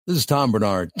This is Tom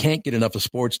Bernard. Can't get enough of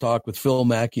sports talk with Phil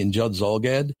Mackey and Judd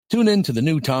Zolgad? Tune in to the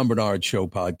new Tom Bernard Show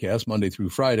podcast Monday through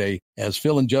Friday as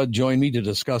Phil and Judd join me to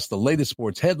discuss the latest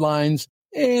sports headlines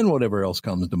and whatever else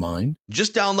comes to mind.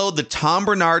 Just download the Tom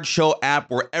Bernard Show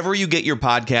app wherever you get your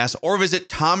podcasts or visit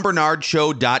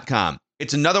tombernardshow.com.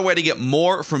 It's another way to get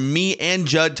more from me and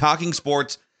Judd talking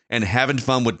sports and having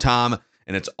fun with Tom,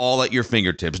 and it's all at your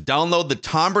fingertips. Download the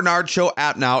Tom Bernard Show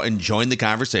app now and join the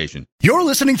conversation. You're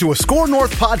listening to a Score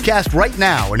North podcast right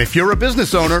now, and if you're a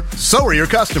business owner, so are your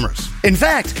customers. In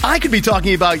fact, I could be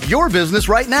talking about your business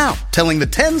right now, telling the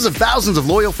tens of thousands of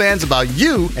loyal fans about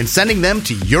you and sending them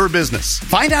to your business.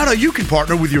 Find out how you can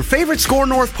partner with your favorite Score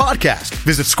North podcast.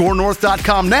 Visit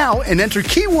scorenorth.com now and enter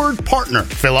keyword partner.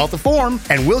 Fill out the form,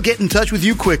 and we'll get in touch with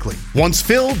you quickly. Once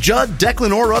Phil, Judd,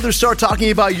 Declan, or others start talking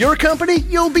about your company,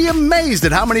 you'll be amazed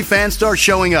at how many fans start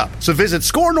showing up. So visit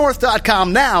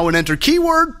scorenorth.com now and enter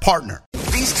keyword partner.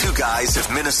 These two guys have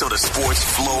Minnesota sports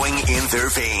flowing in their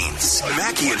veins.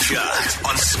 Mackey and Judd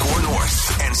on Score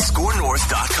North and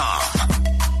scorenorth.com.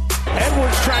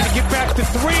 Edwards trying to get back to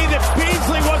three that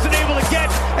Beasley wasn't able to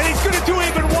get, and he's going to do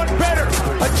even one better.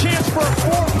 A chance for a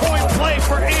 4-point play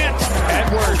for Ant.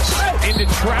 Edwards into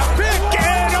traffic,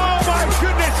 and oh my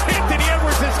goodness, Anthony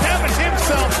Edwards is having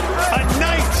himself a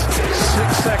night.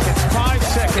 6 seconds, 5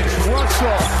 seconds,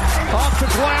 Russell off the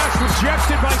glass,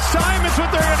 rejected by Simons,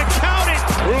 but they're going to count it.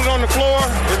 Rules on the floor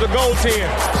is a goaltend.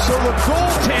 So the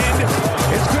goaltend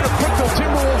is going to put the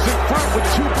Timberwolves in front with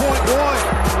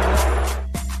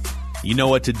 2.1. You know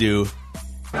what to do.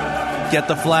 Get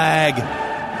the flag.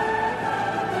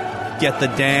 Get the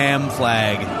damn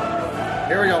flag.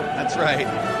 Here we go. That's right.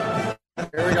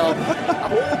 Here we go.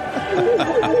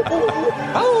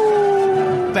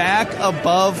 Back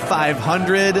above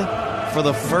 500 for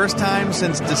the first time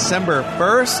since December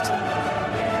 1st.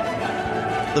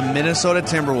 The Minnesota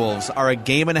Timberwolves are a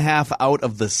game and a half out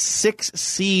of the 6th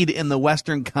seed in the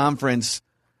Western Conference.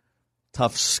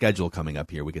 Tough schedule coming up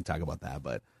here. We can talk about that,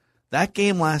 but that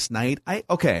game last night, I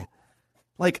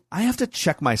have to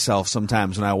check myself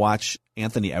sometimes when I watch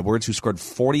Anthony Edwards, who scored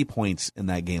 40 points in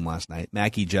that game last night.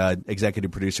 Mackey Judd,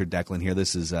 executive producer Declan here.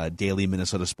 This is daily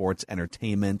Minnesota sports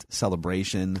entertainment,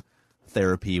 celebration,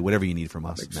 therapy, whatever you need from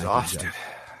us. Exhausted.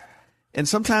 And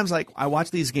sometimes, I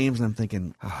watch these games and I'm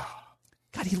thinking,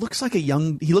 God, he looks like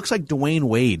Dwayne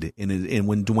Wade in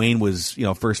when Dwayne was,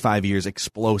 first 5 years,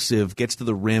 explosive, gets to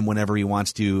the rim whenever he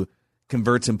wants to,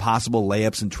 converts impossible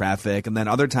layups in traffic. And then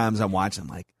other times I'm watching,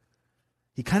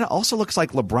 he kind of also looks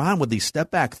like LeBron with these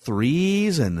step-back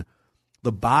threes and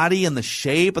the body and the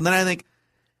shape. And then I think,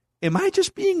 am I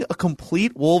just being a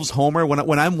complete Wolves homer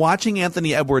when I'm watching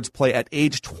Anthony Edwards play at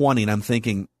age 20 and I'm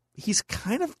thinking, he's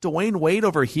kind of Dwayne Wade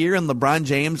over here and LeBron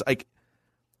James?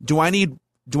 Do I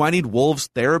need Wolves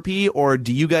therapy, or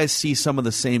do you guys see some of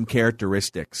the same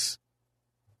characteristics?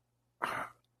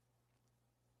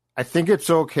 I think it's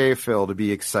okay, Phil, to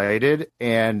be excited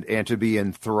and to be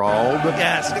enthralled.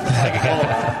 Yes.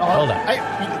 Hold on.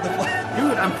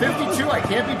 Dude, I'm 52. I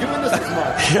can't be doing this as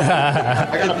much.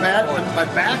 I got my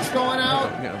back's going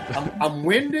out. I'm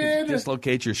winded.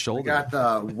 Dislocate your shoulder. I got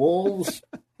the Wolves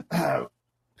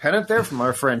pennant there from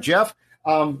our friend Jeff.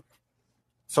 So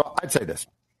I'd say this.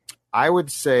 I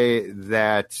would say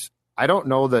that I don't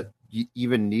know that you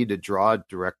even need to draw a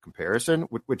direct comparison,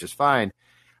 which is fine.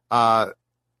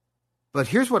 But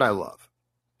here's what I love.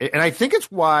 And I think it's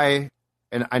why,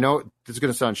 and I know this is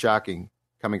going to sound shocking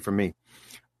coming from me,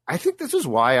 I think this is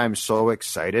why I'm so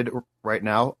excited right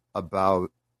now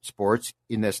about sports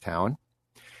in this town.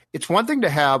 It's one thing to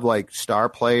have star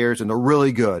players and they're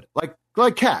really good. Like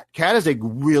Cat. Cat is a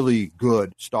really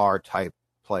good star type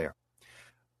player.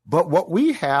 But what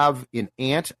we have in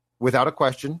Ant, without a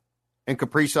question, and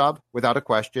Kaprizov, without a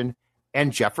question,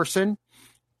 and Jefferson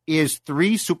is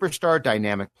 3 superstar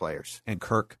dynamic players. And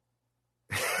Kirk.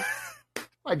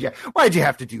 Why'd you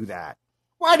have to do that?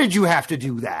 Why did you have to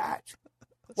do that?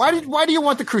 Why do you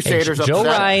want the Crusaders upset? Joe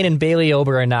Ryan and Bailey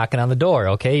Ober are knocking on the door,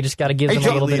 okay? You just got to give them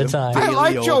a little bit of time. I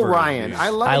like Joe Ryan. I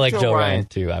like Joe Ryan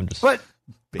too. I'm just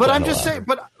But I'm just saying.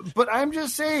 But I'm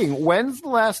just saying. When's the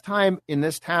last time in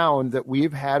this town that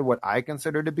we've had what I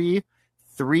consider to be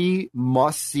 3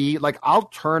 must-see? I'll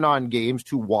turn on games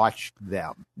to watch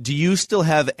them. Do you still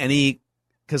have any?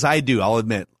 Because I do. I'll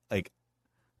admit,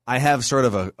 I have sort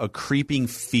of a creeping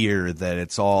fear that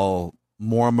it's all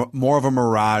more of a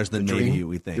mirage than maybe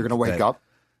we think. You're going to wake up.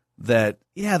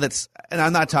 That's, and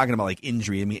I'm not talking about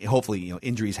injury. I mean, hopefully,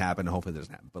 injuries happen. Hopefully, it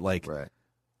doesn't happen. But right.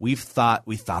 We thought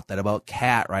that about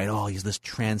Cat, right? Oh, he's this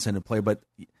transcendent player,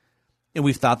 and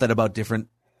we've thought that about different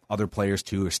other players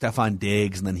too, or Stephon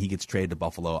Diggs, and then he gets traded to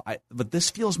Buffalo. But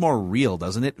this feels more real,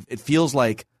 doesn't it? It feels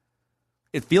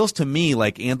to me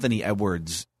like Anthony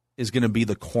Edwards is going to be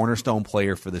the cornerstone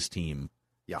player for this team.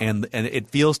 Yeah. And it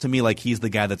feels to me like he's the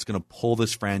guy that's going to pull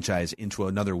this franchise into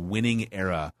another winning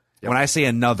era. Yep. When I say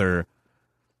another,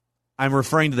 I'm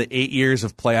referring to the 8 years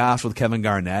of playoffs with Kevin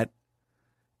Garnett.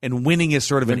 And winning is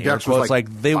sort of an air quotes. Like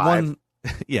they 5. Won,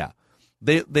 yeah.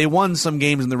 They won some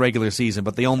games in the regular season,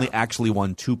 but they only actually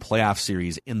won 2 playoff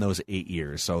series in those 8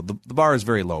 years. So the bar is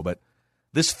very low, but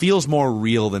this feels more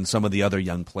real than some of the other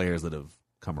young players that have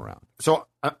come around. So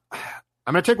I'm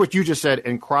going to take what you just said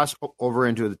and cross over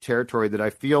into the territory that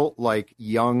I feel like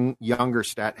younger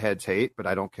stat heads hate, but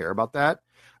I don't care about that.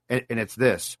 And it's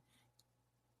this.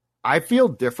 I feel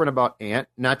different about Ant,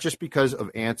 not just because of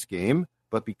Ant's game,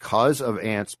 but because of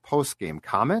Ant's post-game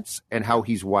comments and how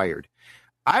he's wired.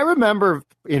 I remember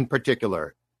in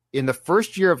particular in the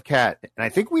first year of Cat, and I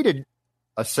think we did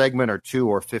a segment or 2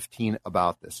 or 15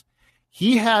 about this.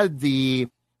 He had I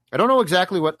don't know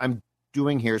exactly what I'm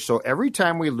doing here. So every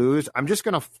time we lose, I'm just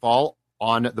going to fall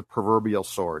on the proverbial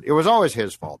sword. It was always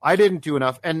his fault. I didn't do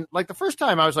enough. And like the first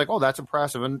time I was like, oh, that's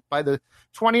impressive. And by the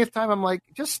 20th time, I'm like,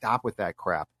 just stop with that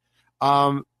crap.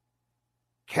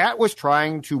 Cat was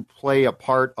trying to play a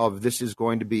part of this is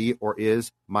going to be or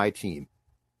is my team.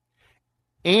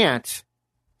 Ant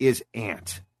is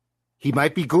Ant. He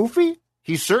might be goofy.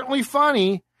 He's certainly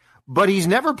funny, but he's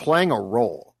never playing a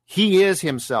role. He is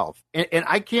himself. And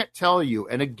I can't tell you,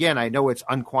 and again, I know it's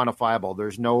unquantifiable.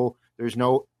 There's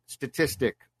no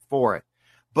statistic for it.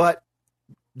 But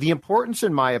the importance,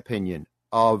 in my opinion,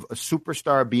 of a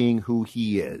superstar being who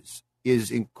he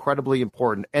is incredibly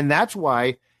important. And that's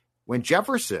why when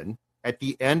Jefferson at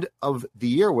the end of the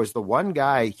year was the one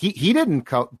guy, he didn't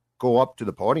go up to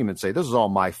the podium and say, this is all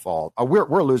my fault.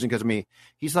 We're losing because of me.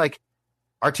 He's like,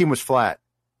 our team was flat.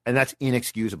 And that's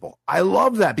inexcusable. I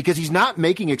love that because he's not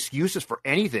making excuses for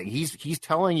anything. He's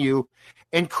telling you,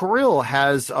 and Kirill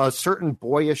has a certain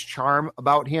boyish charm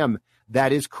about him.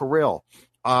 That is Kirill.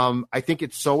 I think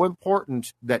it's so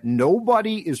important that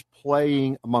nobody is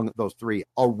playing among those three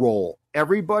a role.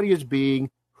 Everybody is being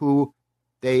who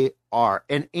they are.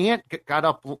 And Ant got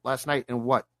up last night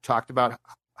and talked about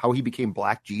how he became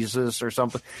Black Jesus or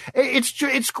something.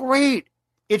 It's great.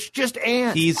 It's just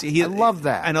Ant. I love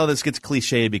that. I know this gets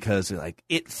cliche because like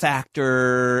it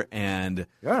factor and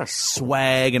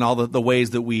swag and all the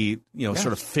ways that we sort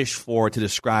of fish for to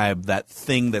describe that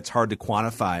thing that's hard to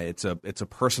quantify. It's a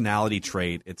personality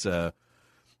trait. It's a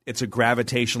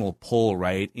gravitational pull,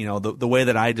 right? The way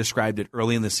that I described it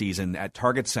early in the season at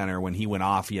Target Center when he went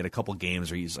off, he had a couple games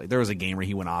where there was a game where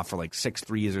he went off for like 6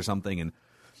 threes or something, and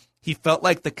he felt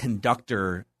like the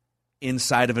conductor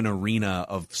inside of an arena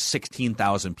of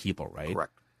 16,000 people, right?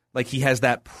 Correct. Like he has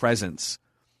that presence.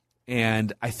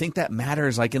 And I think that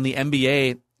matters. Like in the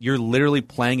NBA, you're literally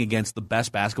playing against the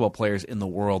best basketball players in the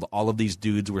world. All of these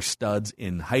dudes were studs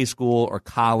in high school or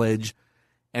college.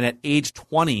 And at age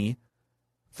 20,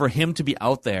 for him to be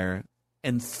out there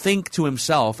and think to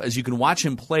himself, as you can watch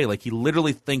him play, like he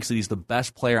literally thinks that he's the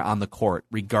best player on the court,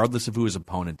 regardless of who his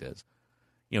opponent is.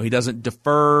 He doesn't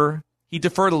defer. He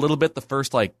deferred a little bit the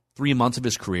first 3 months of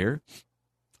his career.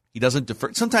 He doesn't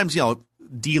defer. Sometimes,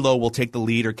 D'Lo will take the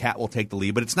lead or Cat will take the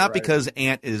lead, but it's not because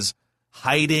Ant is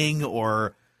hiding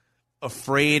or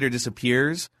afraid or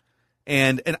disappears.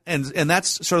 And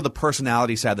that's sort of the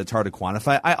personality side that's hard to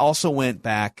quantify. I also went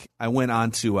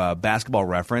on to Basketball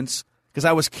Reference because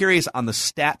I was curious on the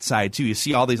stat side too. You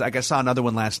see all these, like I saw another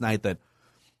one last night that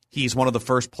he's one of the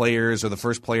first players or the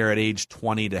first player at age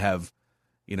 20 to have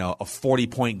a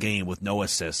 40-point game with no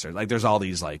assists, or there's all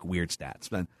these weird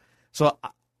stats. So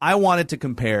I wanted to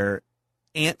compare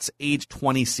Ant's age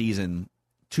 20 season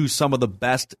to some of the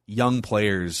best young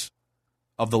players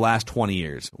of the last 20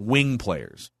 years, wing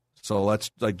players. So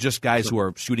let's just guys who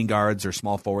are shooting guards or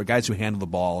small forward, guys who handle the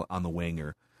ball on the wing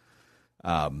or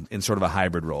in sort of a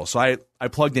hybrid role. So I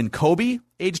plugged in Kobe,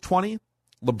 age 20,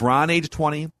 LeBron, age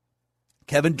 20,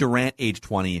 Kevin Durant, age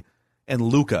 20, and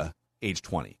Luka, age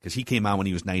 20, because he came out when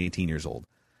he was 19 years old.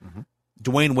 Mm-hmm.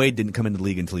 Dwayne Wade didn't come into the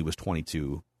league until he was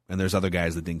 22, and there's other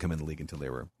guys that didn't come into the league until they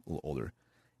were a little older.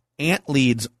 Ant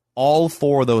leads all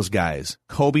 4 of those guys,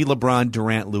 Kobe, LeBron,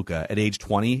 Durant, Luka, at age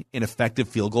 20 in effective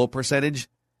field goal percentage,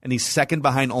 and he's second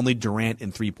behind only Durant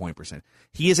in three-point percent.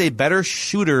 He is a better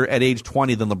shooter at age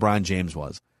 20 than LeBron James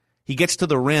was. He gets to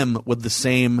the rim with the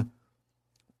same,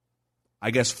 I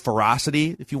guess,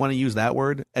 ferocity, if you want to use that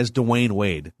word, as Dwayne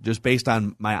Wade, just based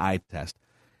on my eye test.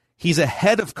 He's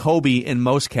ahead of Kobe in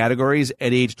most categories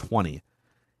at age 20.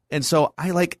 And so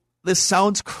this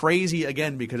sounds crazy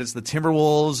again because it's the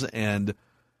Timberwolves and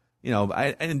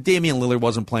and Damian Lillard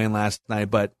wasn't playing last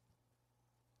night, but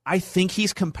I think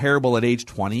he's comparable at age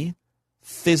 20,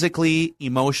 physically,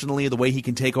 emotionally, the way he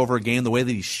can take over a game, the way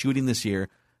that he's shooting this year.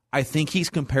 I think he's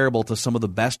comparable to some of the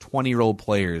best 20-year-old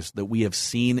players that we have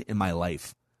seen in my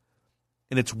life.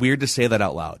 And it's weird to say that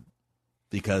out loud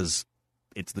because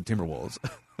it's the Timberwolves.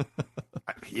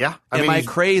 Yeah. Am I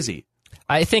crazy?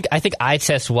 I think eye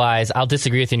test wise, I'll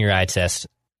disagree with you in your eye test.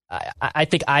 I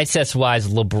think eye test wise,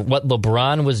 what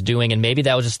LeBron was doing, and maybe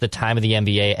that was just the time of the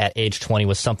NBA at age 20,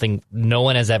 was something no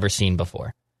one has ever seen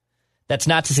before. That's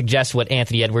not to suggest what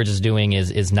Anthony Edwards is doing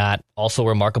is not also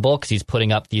remarkable, because he's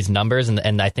putting up these numbers,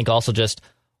 and I think also just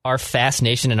our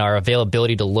fascination and our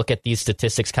availability to look at these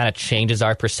statistics kind of changes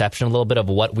our perception a little bit of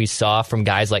what we saw from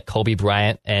guys like Kobe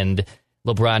Bryant and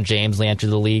LeBron James enter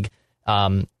the league.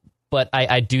 But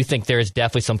I do think there is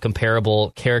definitely some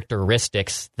comparable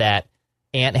characteristics that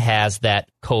Ant has that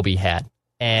Kobe had.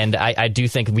 And I do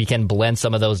think we can blend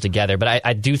some of those together. But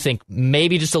I do think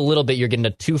maybe just a little bit you're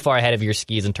getting too far ahead of your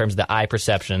skis in terms of the eye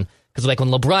perception. Because like when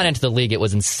LeBron entered the league, it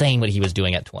was insane what he was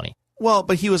doing at 20. Well,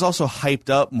 but he was also hyped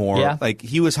up more. Yeah. Like,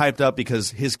 he was hyped up because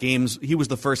his games, he was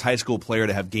the first high school player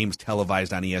to have games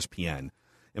televised on ESPN.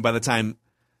 And by the time,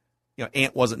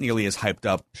 Ant wasn't nearly as hyped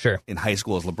up in high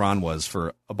school as LeBron was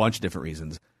for a bunch of different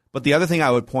reasons. But the other thing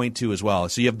I would point to as well,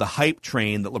 so you have the hype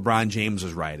train that LeBron James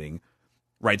is riding,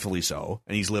 rightfully so,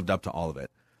 and he's lived up to all of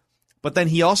it. But then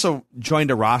he also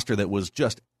joined a roster that was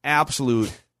just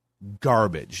absolute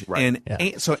garbage. Right.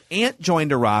 And so Ant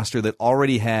joined a roster that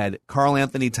already had Karl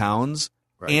Anthony Towns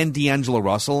and D'Angelo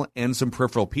Russell and some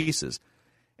peripheral pieces.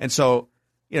 And so,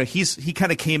 he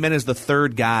kind of came in as the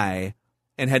third guy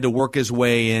and had to work his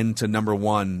way into number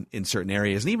one in certain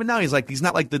areas. And even now, he's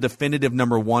not like the definitive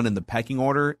number one in the pecking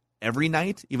order every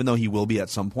night, even though he will be at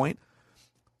some point.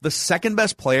 The second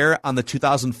best player on the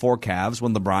 2004 Cavs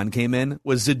when LeBron came in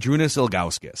was Zydrunas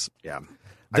Ilgauskas. Yeah.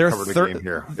 Their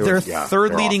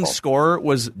third leading scorer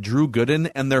was Drew Gooden,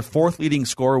 and their fourth leading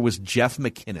scorer was Jeff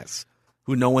McInnes,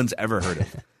 who no one's ever heard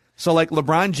of. So,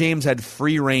 LeBron James had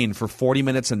free reign for 40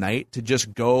 minutes a night to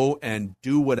just go and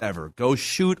do whatever. Go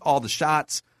shoot all the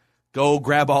shots. Go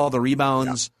grab all the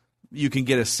rebounds. Yeah. You can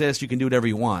get assists. You can do whatever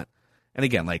you want. And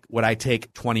again, would I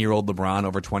take 20-year-old LeBron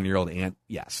over 20-year-old Ant?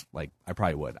 Yes. I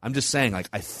probably would. I'm just saying,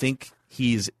 I think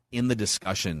he's in the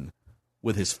discussion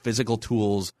with his physical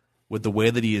tools, with the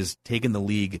way that he has taken the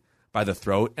league by the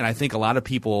throat. And I think a lot of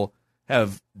people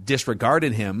have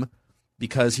disregarded him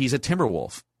because he's a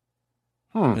Timberwolf.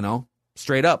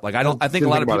 Straight up. I think a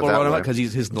lot of people wrote him out because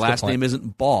his last name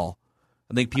isn't Ball.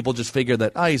 I think people just figure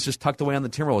that he's just tucked away on the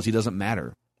Timberwolves. He doesn't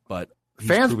matter. But he's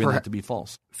proving that to be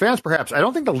false. Fans, perhaps. I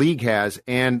don't think the league has,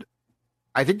 and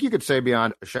I think you could say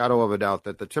beyond a shadow of a doubt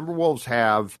that the Timberwolves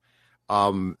have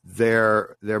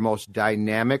their most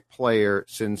dynamic player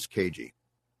since KG.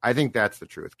 I think that's the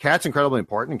truth. Cat's incredibly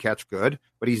important, and Cat's good,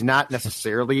 but he's not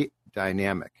necessarily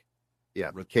dynamic.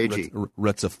 Yeah, KG.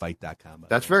 Rootsoffight.com.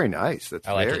 That's very nice. That's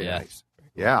very it, nice.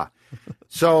 Yeah.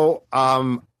 So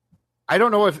I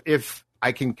don't know if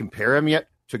I can compare him yet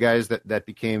to guys that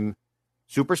became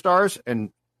superstars,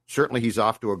 and certainly he's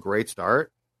off to a great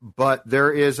start. But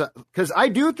there is, because I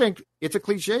do think it's a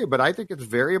cliche, but I think it's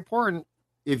very important.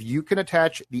 If you can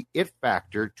attach the it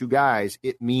factor to guys,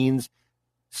 it means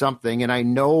something. And I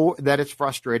know that it's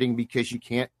frustrating because you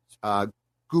can't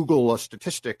Google a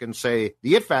statistic and say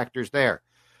the it factor's there.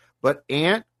 But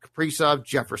Ant, Kaprizov,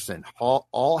 Jefferson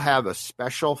all have a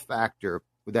special factor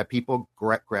that people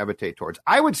gravitate towards.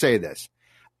 I would say this.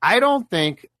 I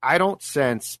don't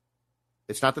sense,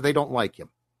 it's not that they don't like him.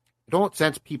 I don't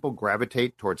sense people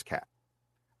gravitate towards Cat.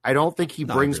 I don't think he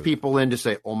brings people in to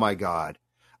say, oh my God.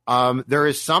 There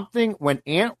is something when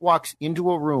Ant walks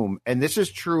into a room, and this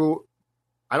is true,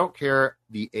 I don't care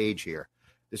the age here.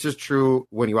 This is true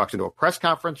when he walks into a press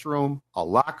conference room, a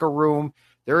locker room.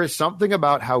 There is something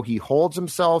about how he holds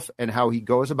himself and how he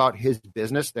goes about his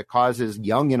business that causes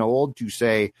young and old to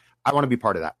say, I want to be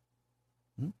part of that.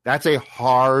 That's a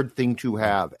hard thing to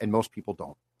have, and most people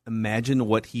don't. Imagine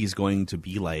what he's going to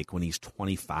be like when he's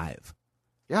 25.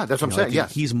 Yeah, that's what I'm saying.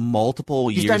 Yes. He's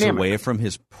multiple years away from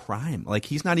his prime.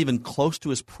 He's not even close to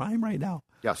his prime right now.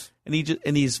 Yes. And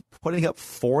he's putting up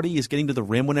 40. He's getting to the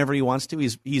rim whenever he wants to.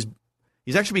 He's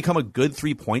actually become a good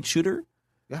 3-point shooter.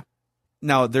 Yeah.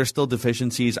 Now, there's still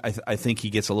deficiencies. I think he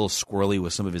gets a little squirrely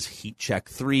with some of his heat check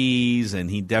threes,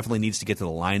 and he definitely needs to get to the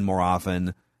line more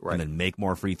often and then make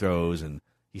more free throws. And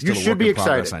he's still a work in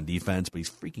progress on defense, but he's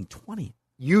freaking 20.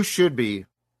 You should be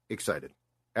excited.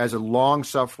 As a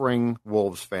long-suffering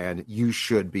Wolves fan, you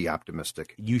should be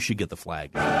optimistic. You should get the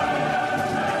flag. That's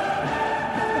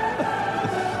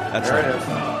there it is.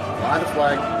 Fly the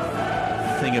flag.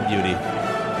 thing of beauty.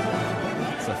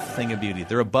 It's a thing of beauty.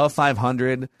 They're above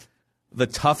 500. The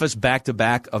toughest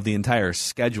back-to-back of the entire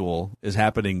schedule is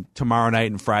happening tomorrow night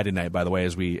and Friday night, by the way,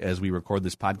 as we record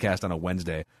this podcast on a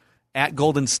Wednesday. At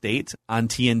Golden State on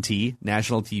TNT,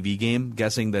 national TV game,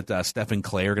 guessing that Steph and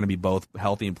Clay are going to be both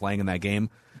healthy and playing in that game.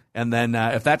 And then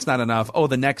if that's not enough,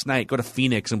 the next night, go to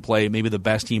Phoenix and play maybe the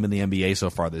best team in the NBA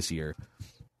so far this year,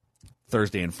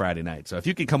 Thursday and Friday night. So if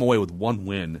you can come away with one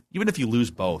win, even if you lose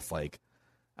both, I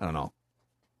don't know.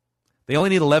 They only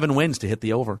need 11 wins to hit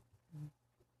the over.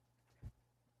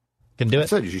 Can do it. I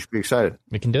said you should be excited.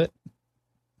 We can do it.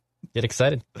 Get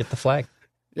excited. Get the flag.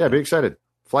 Yeah, be excited.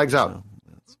 Flag's out.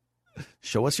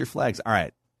 Show us your flags. All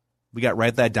right. We got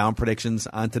Write That Down predictions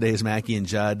on today's Mackey and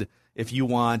Judd. If you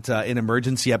want an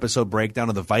emergency episode breakdown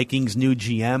of the Vikings' new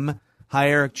GM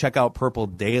hire, check out Purple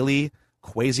Daily.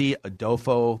 Kwesi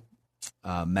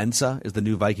Adolfo-Mensah is the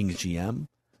new Vikings GM.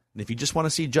 And if you just want to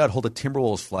see Judd hold a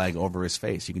Timberwolves flag over his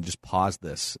face, you can just pause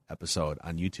this episode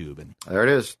on YouTube. And there it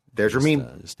is. There's your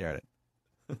meme. Just stare at it.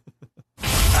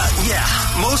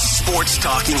 Most sports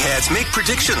talking heads make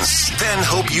predictions, then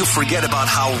hope you forget about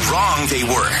how wrong they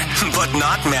were. But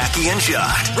not Mackey and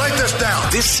Judd. Write this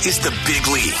down. This is the big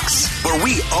leagues, where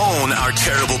we own our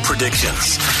terrible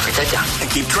predictions. Write that down. And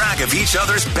keep track of each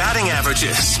other's batting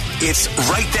averages. It's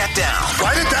Write That Down.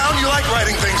 Write it down. You like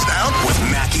writing things down. With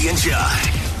Mackey and Judd.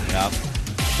 Yep.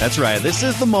 That's right. This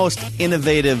is the most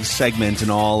innovative segment in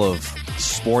all of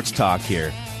sports talk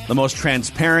here. The most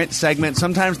transparent segment,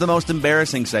 sometimes the most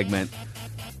embarrassing segment.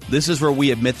 This is where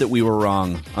we admit that we were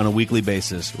wrong on a weekly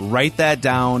basis. Write that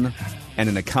down and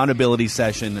an accountability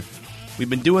session. We've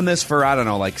been doing this for,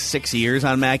 6 years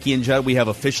on Mackey and Judd. We have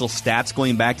official stats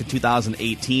going back to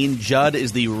 2018. Judd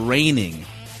is the reigning,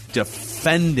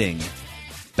 defending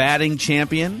batting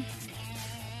champion.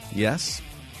 Yes.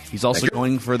 He's also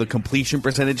going for the completion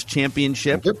percentage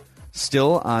championship.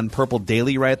 Still on Purple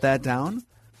Daily, Write That Down.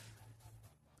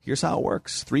 Here's how it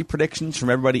works. 3 predictions from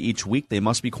everybody each week. They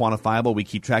must be quantifiable. We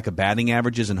keep track of batting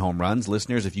averages and home runs.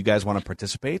 Listeners, if you guys want to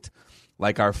participate,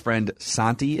 like our friend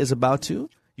Santi is about to,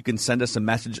 you can send us a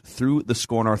message through the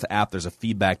Score North app. There's a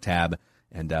feedback tab,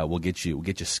 and we'll get you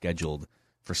scheduled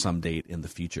for some date in the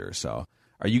future. So,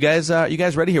 are you guys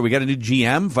ready here? We got a new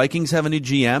GM. Vikings have a new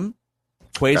GM.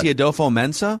 Kwesi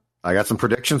Adolfo-Mensah. I got some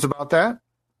predictions about that.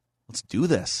 Let's do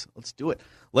this. Let's do it.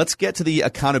 Let's get to the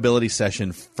accountability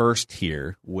session first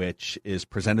here, which is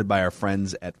presented by our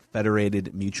friends at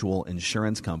Federated Mutual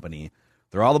Insurance Company.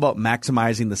 They're all about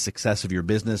maximizing the success of your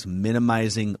business,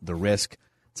 minimizing the risk.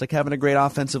 It's like having a great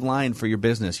offensive line for your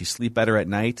business. You sleep better at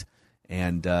night,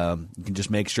 and you can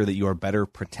just make sure that you are better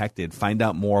protected. Find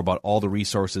out more about all the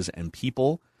resources and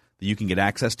people that you can get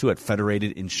access to at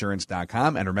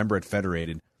federatedinsurance.com. And remember, at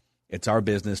Federated, it's our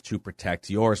business to protect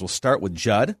yours. We'll start with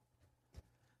Judd.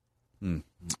 A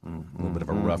little bit of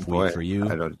a rough week for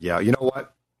you. Yeah, you know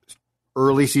what?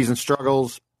 Early season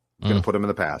struggles, going to put them in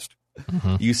the past.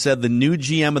 You said the new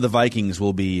GM of the Vikings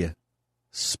will be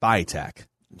Spytek.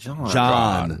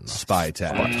 John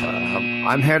Spytek.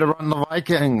 I'm here to run the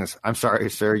Vikings. I'm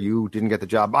sorry, sir, you didn't get the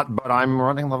job, but I'm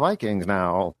running the Vikings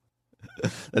now.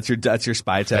 That's your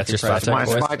Spytek. That's your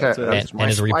Spytek voice. And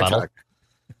his rebuttal.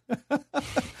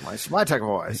 My Spytek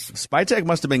voice. Spytek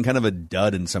must have been kind of a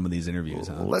dud in some of these interviews,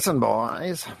 huh? Listen,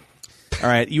 boys. All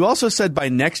right. You also said by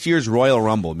next year's Royal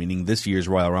Rumble, meaning this year's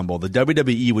Royal Rumble, the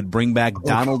WWE would bring back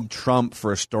Donald Trump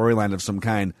for a storyline of some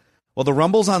kind. Well, the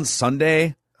Rumble's on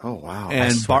Sunday. Oh, wow.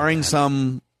 And barring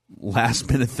some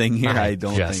last-minute thing here, I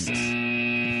don't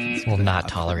think... will not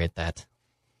tolerate that.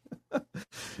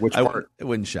 Which part? It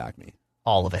wouldn't shock me.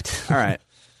 All of it. All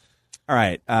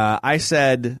right. I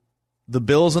said the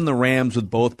Bills and the Rams would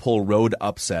both pull road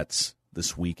upsets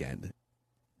this weekend.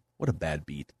 What a bad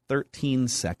beat. 13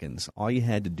 seconds. All you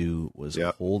had to do was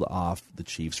hold off the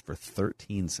Chiefs for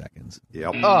 13 seconds.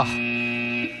 Yep. Oh.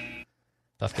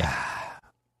 Tough game.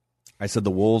 I said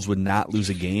the Wolves would not lose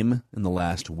a game in the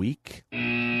last week.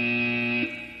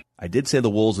 I did say the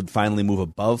Wolves would finally move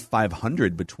above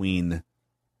 500 between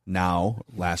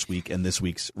last week, and this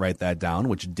week's Write That Down,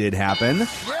 which did happen.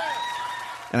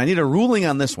 And I need a ruling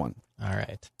on this one. All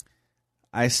right.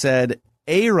 I said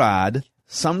A-Rod,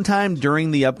 sometime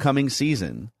during the upcoming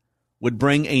season, would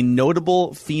bring a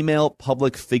notable female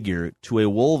public figure to a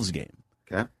Wolves game.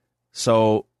 Okay.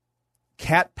 So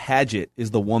Kat Padgett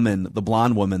is the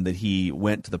blonde woman that he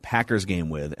went to the Packers game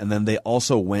with, and then they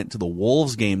also went to the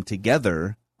Wolves game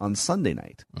together on Sunday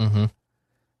night. Mm-hmm.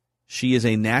 She is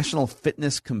a national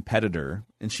fitness competitor,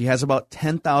 and she has about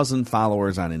 10,000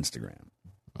 followers on Instagram.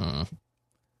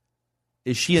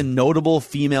 Is she a notable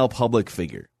female public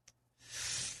figure?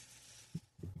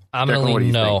 I'm going to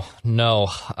lean no.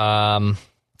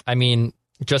 I mean,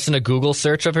 just in a Google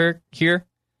search of her here,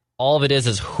 all of it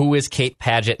is who is Kate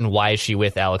Padgett and why is she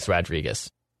with Alex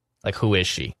Rodriguez? Like, who is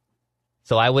she?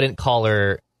 So I wouldn't call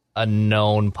her a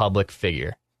known public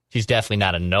figure. She's definitely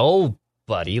not a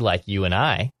nobody like you and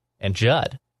I and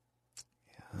Judd.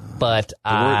 But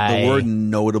the word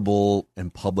notable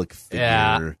and public figure.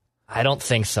 Yeah, I don't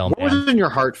think so, man. What was in your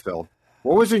heart, Phil?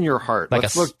 What was in your heart? Like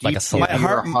Let's a, look deep like into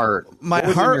your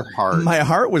heart. My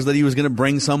heart was that he was going to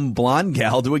bring some blonde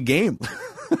gal to a game.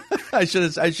 I should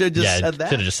have just said that.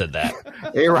 Should have just said that.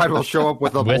 A-Rod will show up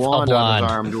with a blonde on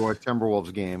his arm to a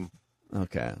Timberwolves game.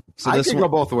 Okay, so I can go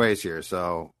both ways here.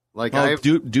 So,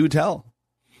 do tell.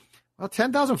 Well,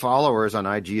 10,000 followers on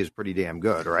IG is pretty damn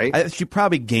good, right? She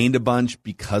probably gained a bunch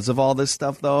because of all this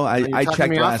stuff, though. I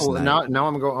checked last night. Now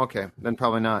I'm going, okay, then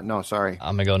probably not. No, sorry.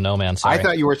 I'm going to go no, man. Sorry. I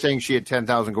thought you were saying she had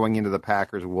 10,000 going into the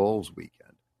Packers-Wolves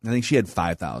weekend. I think she had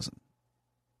 5,000.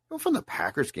 Go from the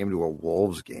Packers game to a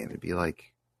Wolves game. It'd be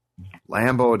like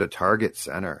Lambeau to Target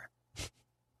Center.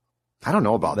 I don't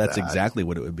know about that. That's exactly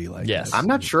what it would be like. Yes. I'm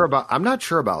not sure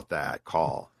about that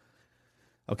call.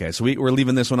 Okay, so we're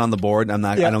leaving this one on the board.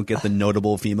 I don't get the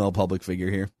notable female public figure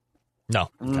here. No.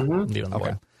 Okay.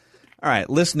 All right.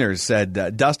 Listeners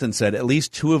said, Dustin said, at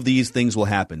least two of these things will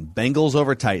happen. Bengals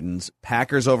over Titans,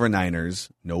 Packers over Niners.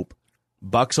 Nope.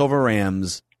 Bucks over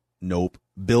Rams. Nope.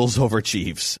 Bills over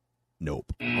Chiefs.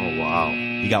 Nope. Oh, wow.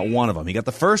 He got one of them. He got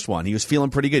the first one. He was feeling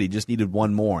pretty good. He just needed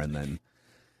one more, and then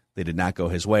they did not go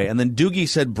his way. And then Doogie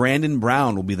said Brandon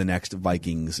Brown will be the next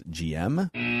Vikings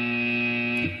GM.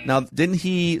 Now, didn't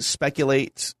he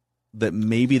speculate that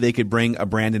maybe they could bring a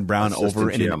Brandon Brown over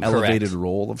in an elevated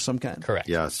role of some kind? Correct.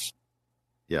 Yes.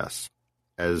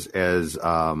 As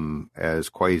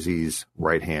Kwesi's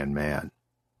right-hand man.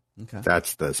 Okay.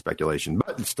 That's the speculation,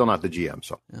 but it's still not the GM,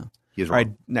 so he's All wrong.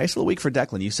 right, nice little week for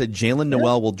Declan. You said Jalen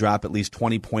Noel will drop at least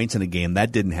 20 points in a game.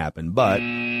 That didn't happen, but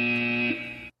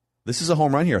this is a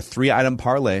home run here. 3-item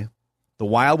parlay. The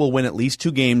Wild will win at least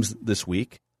 2 games this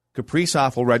week.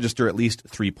 Kaprizov will register at least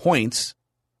 3 points,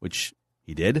 which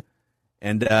he did.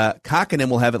 And Kakkonen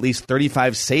will have at least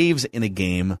 35 saves in a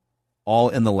game, all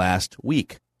in the last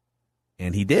week.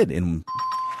 And he did. In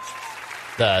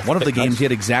one of the games, he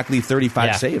had exactly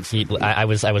 35 saves. I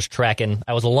was tracking.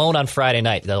 I was alone on Friday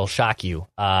night. That'll shock you.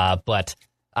 But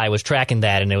I was tracking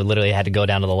that, and it literally had to go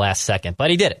down to the last second. But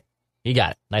he did it. He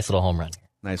got it. Nice little home run.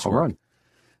 Nice home run.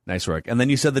 Nice work. And then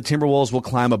you said the Timberwolves will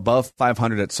climb above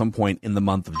 500 at some point in the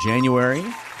month of January.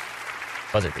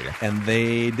 Buzzer beater. And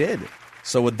they did.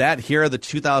 So with that, here are the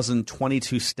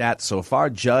 2022 stats so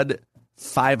far. Judd,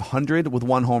 500 with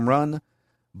 1 home run.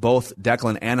 Both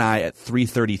Declan and I at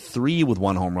 333 with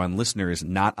 1 home run. Listeners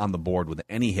not on the board with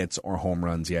any hits or home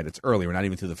runs yet. It's early. We're not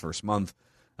even through the first month.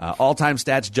 All-time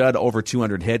stats, Judd, over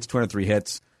 200 hits, 203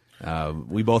 hits.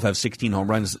 We both have 16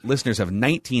 home runs. Listeners have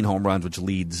 19 home runs, which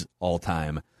leads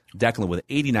all-time. Declan with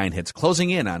 89 hits, closing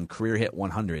in on career hit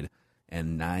 100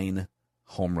 and 9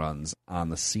 home runs on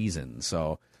the season. So,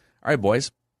 all right,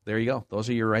 boys, there you go. Those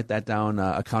are your write that down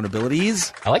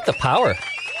accountabilities. I like the power.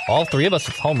 All 3 of us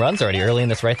with home runs already early in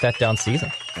this write that down season.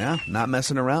 Yeah, not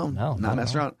messing around. No, not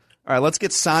messing around. All right, let's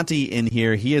get Santi in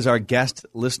here. He is our guest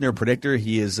listener predictor.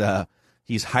 He is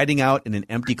he's hiding out in an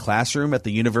empty classroom at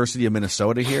the University of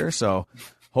Minnesota here. So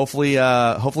hopefully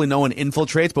no one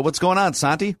infiltrates. But what's going on,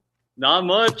 Santi? Not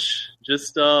much.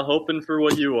 Just hoping for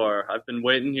what you are. I've been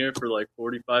waiting here for like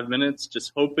 45 minutes,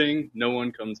 just hoping no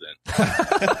one comes in.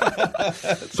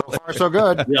 So far, so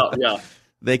good. Yeah.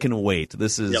 They can wait.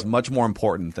 This is much more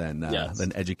important than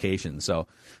education. So,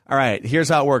 all right, here's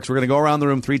how it works. We're going to go around the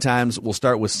room 3 times. We'll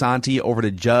start with Santi, over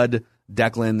to Judd,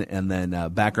 Declan, and then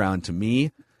back around to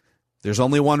me. There's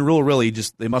only one rule, really.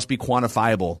 Just they must be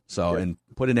quantifiable. So, and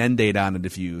put an end date on it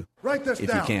if you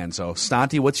can. So,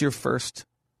 Santi, what's your first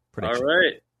prediction? All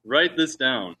right, write this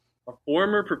down. A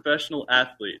former professional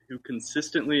athlete who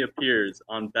consistently appears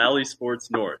on Bally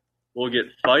Sports North will get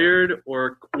fired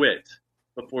or quit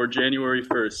before January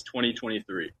 1st,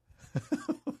 2023.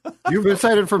 You have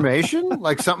inside information?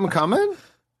 Like something coming?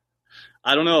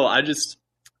 I don't know. I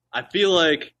feel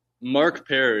like Mark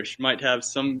Parrish might have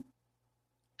some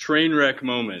train wreck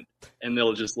moment, and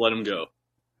they'll just let him go.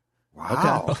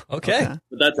 Wow. Okay.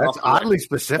 But that's oddly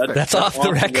specific. That's off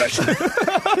the record.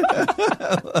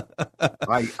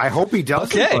 I hope he does.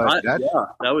 Okay.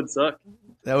 That would suck.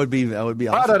 That would be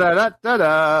awesome.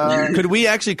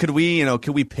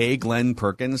 Could we pay Glenn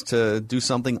Perkins to do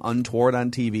something untoward on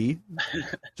TV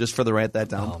just for the write that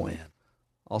down point? Man.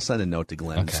 I'll send a note to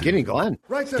Glenn. Okay. Skinny Glenn.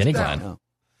 Skinny Glenn. All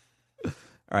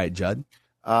right, Judd.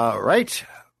 Right.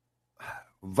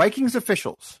 Vikings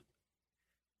officials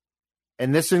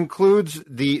and this includes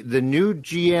the new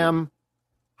GM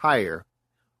hire,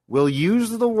 will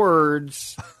use the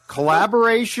words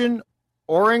collaboration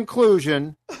or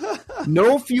inclusion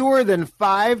no fewer than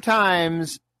 5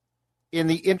 times in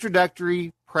the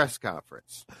introductory press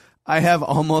conference. I have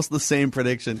almost the same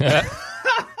prediction.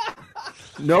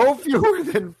 No fewer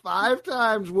than 5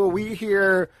 times will we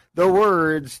hear the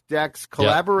words, Dex,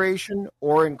 collaboration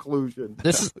or inclusion.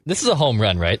 This is a home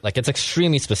run, right? Like, it's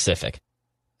extremely specific.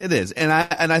 It is, and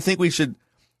I think we should.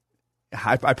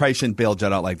 I probably shouldn't bail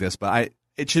Judd out like this, but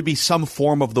it should be some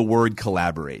form of the word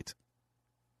collaborate,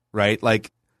 right?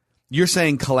 Like, you're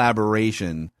saying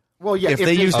collaboration. Well, yeah. If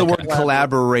they use the word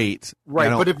collaborate,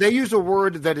 right? But if they use a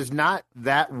word that is not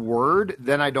that word,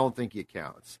 then I don't think it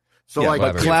counts. So,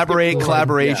 like collaborate,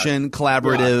 collaboration,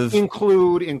 collaborative,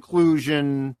 include,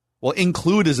 inclusion. Well,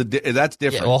 include is that's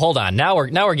different. Yeah, well, hold on. Now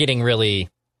we're getting really.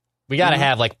 We got to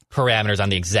have like parameters on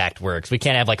the exact words. We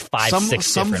can't have like 5,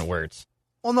 6 different words.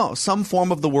 Well, no, some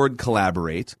form of the word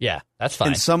collaborate. Yeah, that's fine.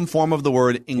 And some form of the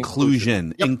word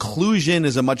inclusion. Yep. Inclusion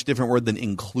is a much different word than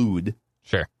include.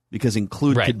 Sure. Because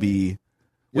include could be,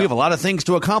 we have a lot of things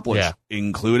to accomplish,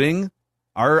 including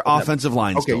our offensive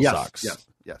line still sucks.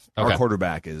 Yes. Our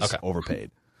quarterback is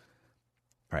overpaid.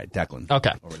 All right, Declan.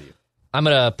 Okay. Over to you. I'm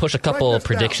going to push a couple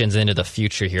predictions into the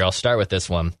future here. I'll start with this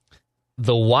one.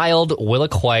 The Wild will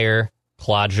acquire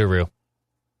Claude Giroux.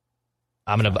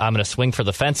 I'm gonna swing for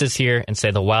the fences here and say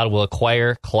the Wild will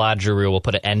acquire Claude Giroux. We'll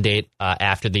put an end date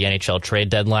after the NHL trade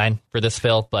deadline for this,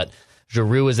 Phil. But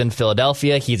Giroux is in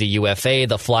Philadelphia. He's a UFA.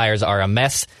 The Flyers are a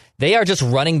mess. They are just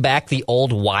running back the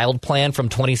old Wild plan from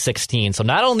 2016. So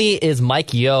not only is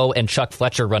Mike Yeo and Chuck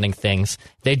Fletcher running things,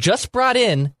 they just brought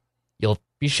in, you'll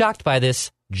be shocked by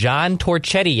this, John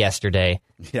Torchetti yesterday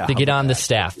to get on the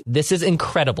staff. This is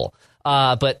incredible.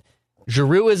 But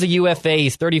Giroux is a UFA.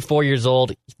 He's 34 years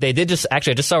old. They did I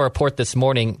just saw a report this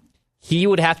morning. He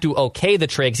would have to okay the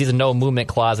trade because he's a no movement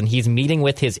clause, and he's meeting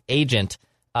with his agent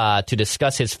to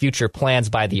discuss his future plans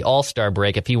by the All-Star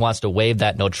break if he wants to waive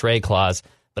that no trade clause.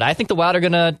 But I think the Wild are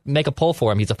going to make a pull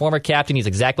for him. He's a former captain. He's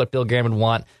exactly what Bill Guerin would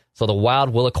want. So the Wild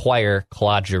will acquire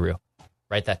Claude Giroux.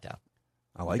 Write that down.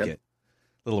 I like it.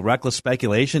 Little reckless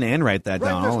speculation and write that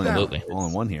down all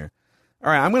in one here. All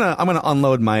right, I'm gonna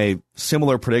unload my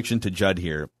similar prediction to Judd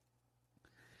here.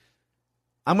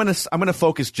 I'm gonna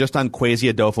focus just on Kwesi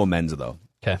Adolfo-Mensa though.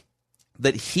 Okay.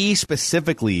 That he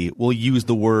specifically will use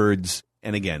the words,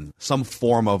 and again, some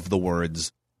form of the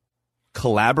words,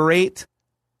 collaborate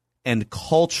and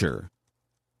culture,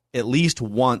 at least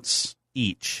once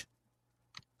each.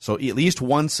 So at least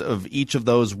once of each of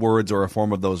those words or a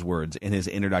form of those words in his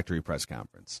introductory press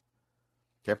conference.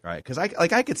 Okay. Right, because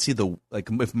I could see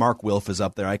if Mark Wilf is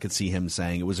up there, I could see him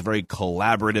saying it was a very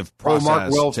collaborative process.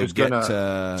 Mark Wilf to is get going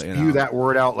to spew that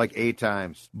word out like 8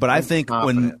 times. But I think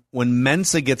when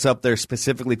Mensa gets up there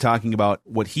specifically talking about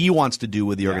what he wants to do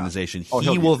with the organization,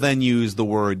 he will then use the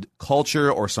word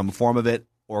culture or some form of it,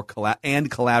 or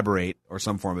collaborate or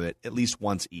some form of it at least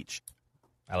once each.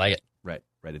 I like it. Right,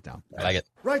 write it down. I like it.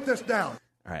 Write this down.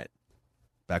 All right,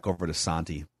 back over to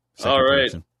Santi. All right.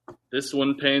 Prediction. This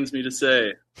one pains me to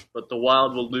say, but the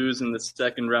Wild will lose in the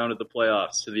second round of the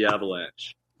playoffs to the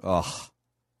Avalanche. Oh.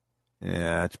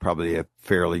 Yeah, it's probably a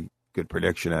fairly good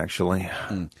prediction, actually.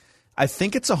 I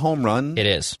think it's a home run. It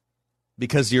is.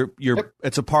 Because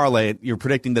it's a parlay. You're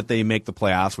predicting that they make the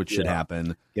playoffs, which should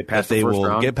happen. Get past that they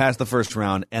will get past the first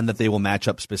round, and that they will match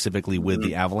up specifically with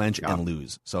the Avalanche and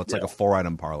lose. So it's like a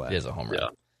 4-item parlay. It is a home run. Yeah.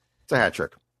 It's a hat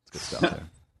trick. It's good stuff there.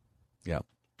 Yeah.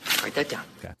 Write that down.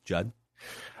 Okay, Judd?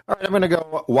 All right, I'm going to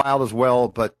go Wild as well,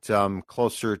 but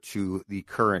closer to the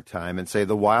current time, and say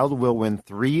the Wild will win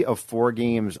 3 of 4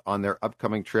 games on their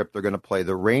upcoming trip. They're going to play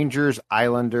the Rangers,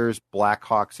 Islanders,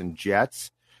 Blackhawks, and Jets.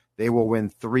 They will win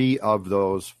 3 of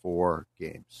those 4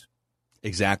 games.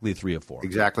 Exactly 3 of 4.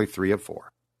 Exactly 3 of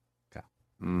 4. Okay.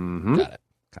 Mm-hmm. Got it.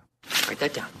 Okay. Write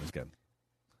that down. That's good.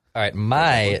 All right,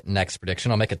 my next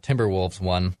prediction, I'll make a Timberwolves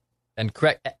one. And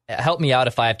help me out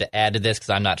if I have to add to this, because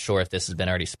I'm not sure if this has been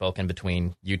already spoken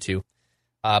between you two.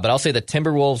 But I'll say the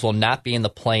Timberwolves will not be in the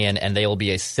play-in, and they will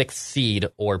be a 6th seed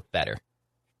or better.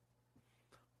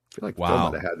 I feel like Phil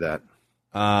might have had that.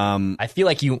 I feel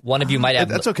like one of you might have.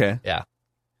 That's okay. Yeah.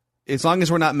 As long as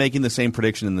we're not making the same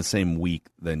prediction in the same week,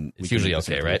 then it's usually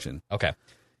okay, right? Prediction. Okay.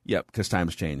 Yep, because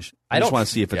times change. I just want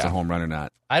to see if it's a home run or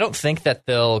not. I don't think that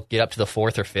they'll get up to the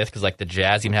 4th or 5th, because like the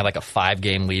Jazz even have like a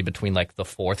 5-game lead between like the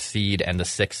 4th seed and the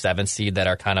 6th, 7th seed that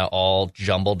are kind of all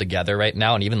jumbled together right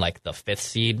now, and even like the 5th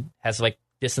seed has like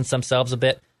distanced themselves a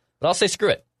bit. But I'll say screw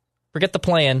it. Forget the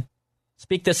play-in.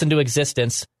 Speak this into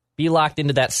existence. Be locked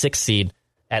into that 6th seed,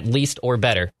 at least or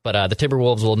better. But the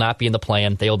Timberwolves will not be in the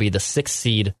play-in. They will be the 6th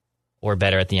seed or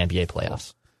better at the NBA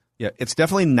playoffs. Yeah, it's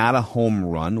definitely not a home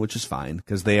run, which is fine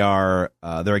because they're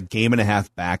a game and a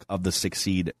half back of the 6th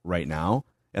seed right now,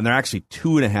 and they're actually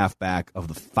 2.5 back of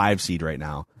the 5 seed right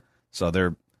now. So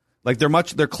they're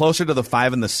closer to the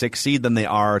 5 and the 6 seed than they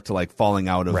are to like falling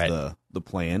out of the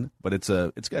play-in. But it's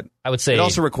good. I would say it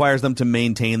also requires them to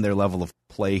maintain their level of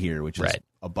play here, which is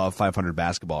above 500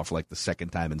 basketball for like the second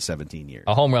time in 17 years.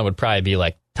 A home run would probably be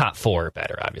like top 4 or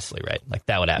better, obviously, right? Like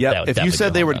that would happen. Yeah, if you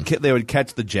said they would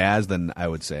catch the Jazz, then I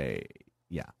would say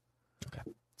yeah. Okay,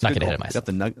 not going to hit it myself.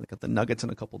 Got the Nuggets in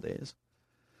a couple days.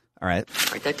 All right,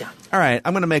 write that down. All right,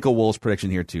 I'm going to make a Wolves prediction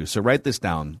here too. So write this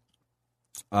down.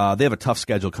 They have a tough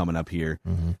schedule coming up here.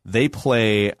 Mm-hmm. They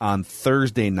play on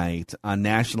Thursday night on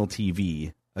national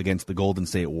TV against the Golden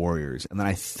State Warriors, and then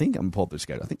I think I'm going to pull up their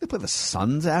schedule. I think they play the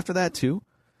Suns after that too.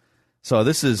 So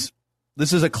this is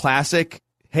a classic.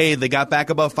 Hey, they got back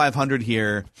above 500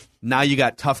 here. Now you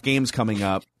got tough games coming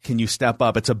up. Can you step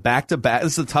up? It's a back-to-back.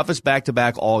 This is the toughest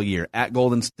back-to-back all year. At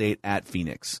Golden State, at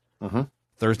Phoenix. Mm-hmm.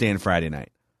 Thursday and Friday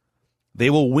night.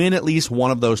 They will win at least one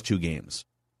of those 2 games.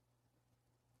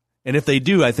 And if they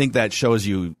do, I think that shows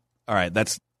you, all right,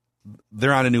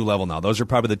 they're on a new level now. Those are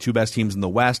probably the 2 best teams in the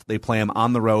West. They play them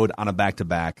on the road on a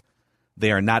back-to-back.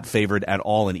 They are not favored at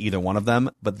all in either one of them,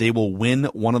 but they will win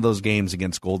one of those games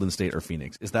against Golden State or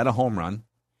Phoenix. Is that a home run?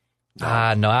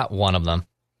 Not one of them.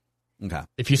 Okay.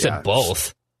 If you said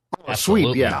both.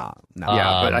 Sweep, yeah. No.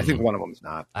 Yeah, but I think one of them is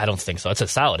not. I don't think so. It's a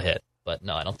solid hit, but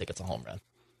no, I don't think it's a home run.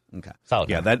 Okay. Solid.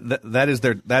 Yeah, that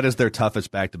is their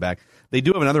toughest back-to-back. They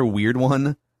do have another weird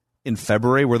one in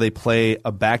February where they play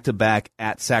a back-to-back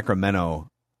at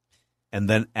Sacramento and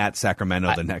then at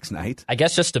Sacramento the next night. I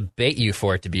guess just to bait you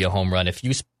for it to be a home run,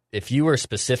 if you were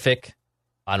specific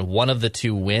on one of the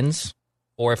 2 wins,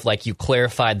 or if like you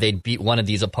clarified they'd beat one of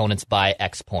these opponents by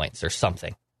X points or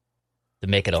something to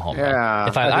make it a home run.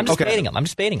 I'm just baiting them. I'm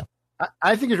just baiting them.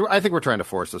 I think we're trying to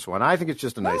force this one. I think it's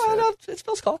just a nice hit. No, it's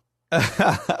Phil's call. I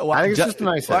think it's just a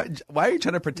nice hit. Why are you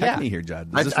trying to protect me here, Judd?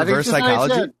 Is this I reverse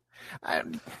psychology?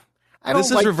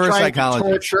 This is reverse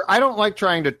psychology. I don't like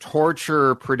trying to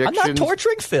torture predictions. I'm not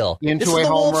torturing Phil. Into a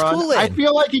home run. I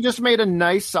feel like he just made a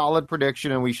nice, solid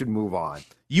prediction, and we should move on.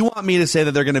 You want me to say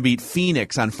that they're going to beat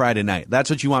Phoenix on Friday night? That's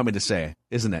what you want me to say,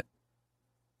 isn't it?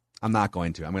 I'm not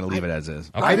going to. I'm going to leave it as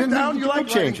is. Okay. I didn't think you would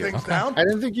change it. I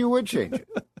didn't think you would change it.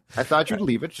 I thought you'd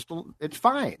leave it. It's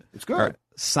fine. It's good. Right.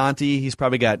 Santi, he's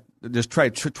probably got just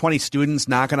 20 students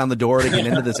knocking on the door to get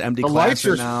into this empty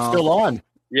classroom. The lights are still on.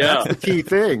 Yeah. That's the key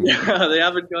thing. Yeah, they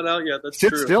haven't gone out yet. That's Sit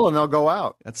true. still and they'll go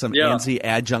out. That's some ANSI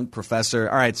adjunct professor.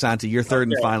 All right, Santi, your third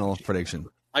and final prediction.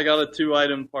 I got a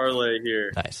 2-item parlay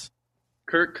here. Nice.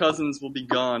 Kirk Cousins will be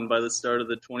gone by the start of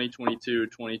the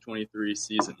 2022-2023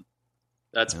 season.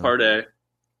 That's part A.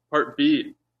 Part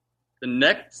B,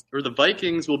 the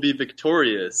Vikings will be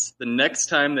victorious the next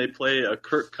time they play a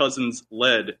Kirk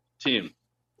Cousins-led team.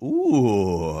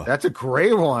 Ooh. That's a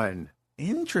great one.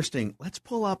 Interesting. Let's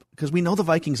pull up, because we know the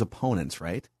Vikings' opponents,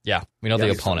 right? Yeah, we know the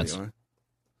opponents.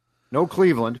 No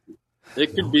Cleveland.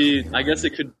 It could be, I guess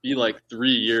it could be like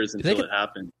 3 years until it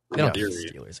happens. They don't have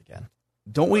the Steelers again.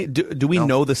 Don't we? Do we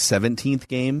know the 17th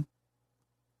game?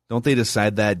 Don't they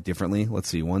decide that differently? Let's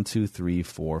see. 1, 2, 3,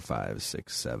 4, 5,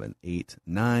 6, 7, 8,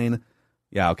 9.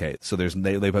 Yeah, okay. So they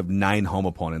have 9 home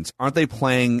opponents. Aren't they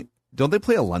playing? Don't they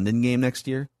play a London game next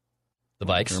year? The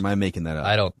Vikes? Or am I making that up?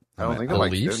 I don't think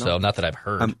believe so. Not that I've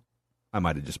heard. I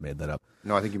might have just made that up.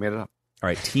 No, I think you made it up. All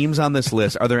right, teams on this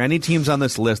list. Are there any teams on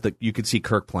this list that you could see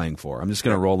Kirk playing for? I'm just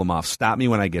going to roll them off. Stop me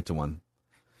when I get to one.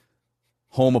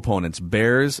 Home opponents: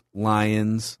 Bears,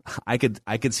 Lions. I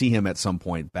could see him at some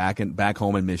point back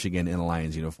home in Michigan in a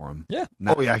Lions uniform. Yeah.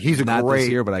 He's not great. This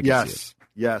year, but I can see it.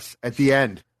 Yes. At the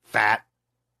end, fat.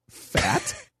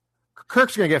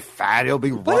 Kirk's gonna get fat. He'll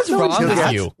be. What is wrong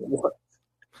with you?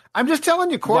 I'm just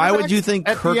telling you. Why would you think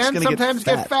at Kirk's the end gonna sometimes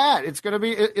get fat? It's gonna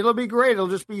be. It'll be great. It'll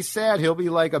just be sad. He'll be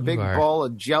like a big ball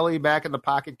of jelly back in the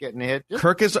pocket getting hit.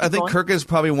 Kirk is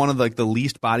probably one of the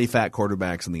least body fat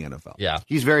quarterbacks in the NFL. Yeah,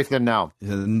 he's very thin now.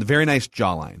 Very nice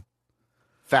jawline.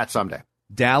 Fat someday.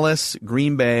 Dallas,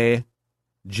 Green Bay,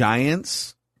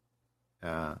 Giants,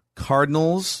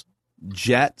 Cardinals,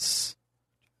 Jets,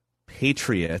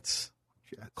 Patriots,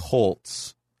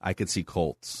 Colts. I could see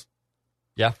Colts.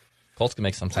 Yeah. Colts can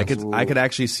make some sense. I could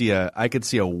actually see a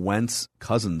Wentz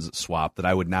Cousins swap that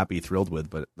I would not be thrilled with,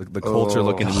 but the Colts are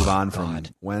looking to move on from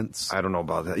Wentz. I don't know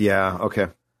about that. Yeah, okay.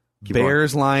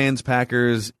 Bears, Lions,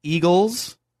 Packers,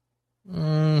 Eagles.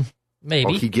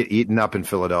 Maybe. He'd get eaten up in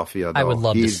Philadelphia, though. I would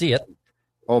love to see it.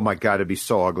 Oh, my God, it'd be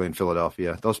so ugly in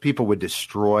Philadelphia. Those people would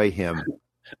destroy him.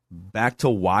 Back to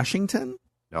Washington?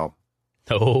 No.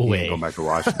 No He way. ain't going back to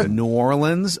Washington. New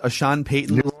Orleans? A Sean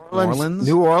Payton? New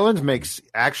Orleans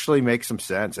makes some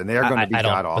sense, and they are going to be I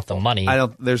god don't with the awful. money.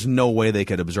 There's no way they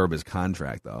could absorb his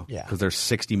contract though. Yeah. Because they're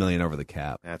 $60 million over the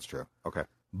cap. That's true. Okay.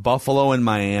 Buffalo and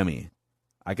Miami.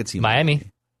 I could see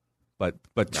Miami.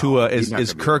 But Tua he's is not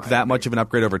gonna be Kirk in that Miami. much of an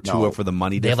upgrade over Tua No. for the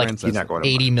money They have like difference? He's not going to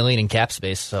 $80 million in cap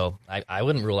space, so I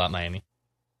wouldn't rule out Miami.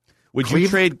 Would you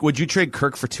trade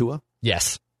Kirk for Tua?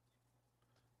 Yes,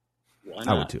 Why I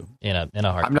not? would too. in a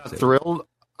heartbeat. I'm not thrilled.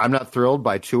 I'm not thrilled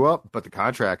by Tua, but the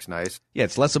contract's nice. Yeah,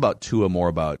 it's less about Tua, more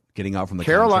about getting out from the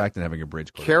contract and having a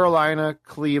bridge closed. Carolina,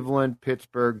 Cleveland,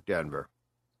 Pittsburgh, Denver.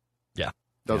 Yeah.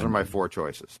 Those are my 4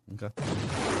 choices. Okay.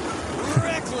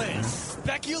 Reckless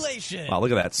speculation. Wow,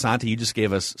 look at that. Santi, you just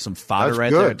gave us some fodder That's right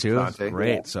good, there, too. Santi.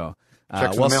 Great. Yeah. So,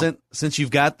 Checks in well, the mail. since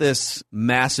you've got this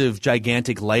massive,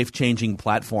 gigantic, life-changing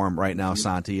platform right now,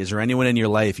 Santi, is there anyone in your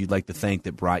life you'd like to thank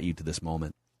that brought you to this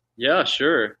moment? Yeah,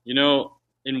 sure.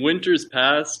 In winters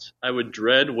past, I would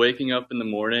dread waking up in the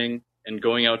morning and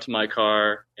going out to my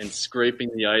car and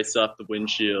scraping the ice off the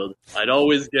windshield. I'd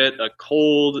always get a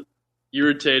cold,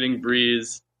 irritating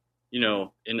breeze,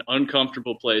 in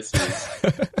uncomfortable places.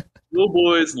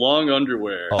 Schoolboy's long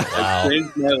underwear has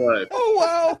changed my life.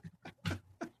 Oh, wow.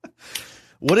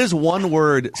 What is one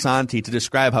word, Santi, to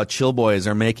describe how Chill Boys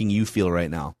are making you feel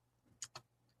right now?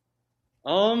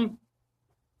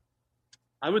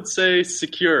 I would say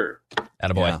secure.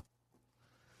 Attaboy.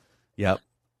 Yeah. Yep.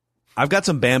 I've got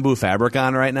some bamboo fabric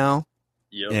on right now,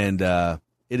 Yep. and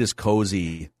it is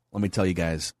cozy. Let me tell you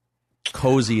guys,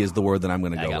 cozy is the word that I'm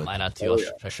going to I go got with. mine on too.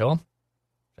 Should I show them?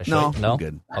 No, No. I'm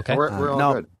good. Okay. We're all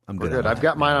no, good. I'm We're good. good. on I've that.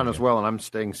 got mine on as well, and I'm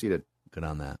staying seated. Good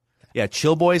on that. Yeah,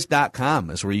 chillboys.com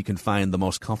is where you can find the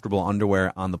most comfortable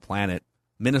underwear on the planet.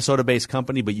 Minnesota-based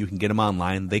company, but you can get them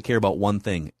online. They care about one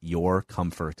thing, your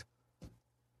comfort.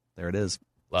 There it is.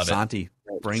 Love it. Santi,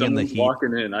 bring in the Someone's heat.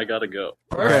 walking in. I gotta go.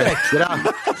 Perfect. Get out.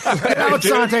 Get out,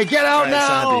 Sante. Get out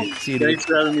now. Santi, see you, dude. Thanks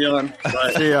for having me on.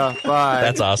 Bye. See ya. Bye.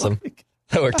 That's awesome.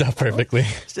 That worked out perfectly.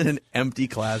 Just in an empty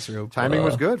classroom. Timing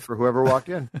was good for whoever walked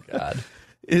in. God.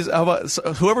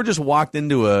 Whoever just walked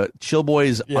into a Chill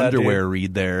Boys underwear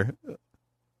read there.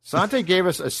 Sante gave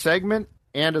us a segment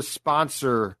and a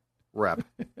sponsor rep.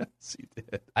 Yes, he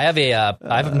did. I have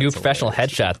a new professional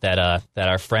headshot that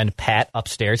our friend Pat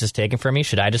upstairs has taken for me.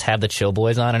 Should I just have the Chill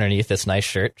Boys on underneath this nice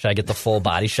shirt? Should I get the full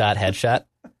body shot headshot?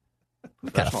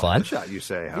 Kind of fun. Shot, you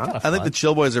say, huh? Kinda I think fun. the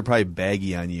Chill Boys are probably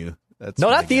baggy on you. That's No,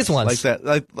 my not these guess. ones.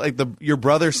 Like that, your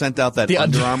brother sent out that The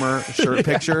Under Armour shirt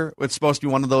picture. It's supposed to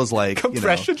be one of those like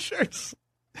compression shirts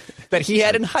that he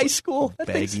had in high school. That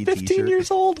thing's baggy 15 t-shirt.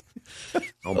 years old.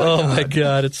 Oh my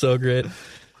god, it's so great.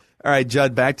 All right,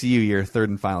 Judd, back to you. Your third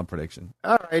and final prediction.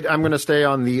 All right, I'm going to stay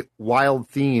on the wild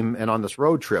theme and on this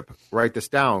road trip. Write this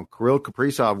down. Kirill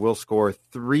Kaprizov will score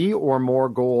 3 or more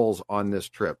goals on this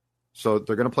trip. So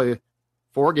they're going to play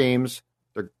 4 games.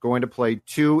 They're going to play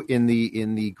 2 in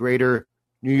the greater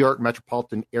New York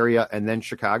metropolitan area and then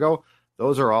Chicago.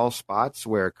 Those are all spots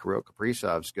where Kirill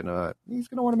Kaprizov's going to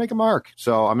want to make a mark.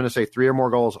 So I'm going to say 3 or more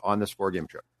goals on this 4-game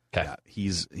trip. Okay. Yeah,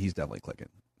 he's definitely clicking.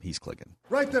 He's clicking.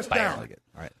 Write this I down. like it.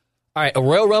 All right. All right, a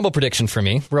Royal Rumble prediction for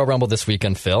me. Royal Rumble this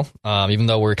weekend, Phil. Even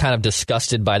though we're kind of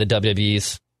disgusted by the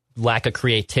WWE's lack of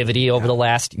creativity over the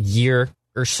last year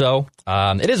or so,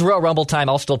 it is Royal Rumble time.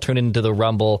 I'll still tune into the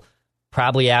Rumble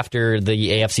probably after the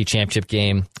AFC Championship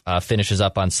game finishes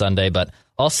up on Sunday. But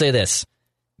I'll say this.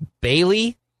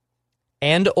 Bayley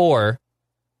and or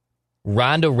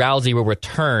Ronda Rousey will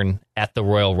return at the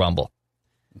Royal Rumble.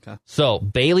 Okay. So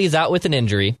Bayley's out with an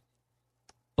injury,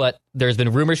 but there's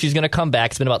been rumors she's going to come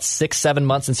back. It's been about 6-7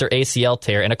 months since her ACL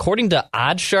tear. And according to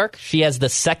OddsShark, she has the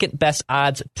second best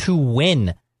odds to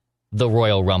win the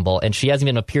Royal Rumble. And she hasn't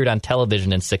even appeared on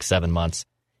television in 6-7 months.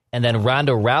 And then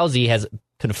Ronda Rousey has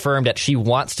confirmed that she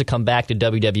wants to come back to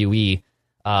WWE.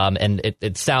 And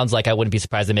it sounds like I wouldn't be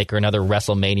surprised to make her another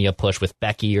WrestleMania push with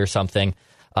Becky or something.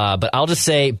 But I'll just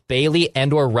say Bayley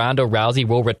and or Ronda Rousey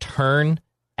will return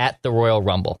at the Royal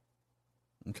Rumble.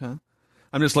 Okay.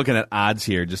 I'm just looking at odds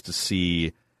here just to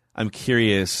see. I'm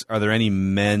curious, are there any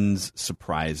men's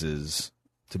surprises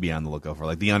to be on the lookout for?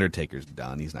 Like The Undertaker's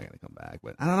done. He's not going to come back.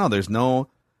 But I don't know. There's no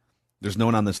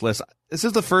one on this list. This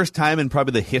is the first time in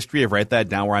probably the history of Write That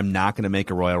Down where I'm not going to make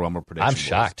a Royal Rumble prediction. I'm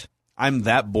shocked. I'm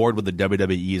that bored with the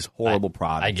WWE's horrible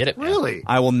product. I get it, man. Really?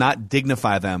 I will not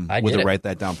dignify them with a it. Write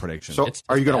That Down prediction. So It's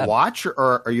are you going to bad. watch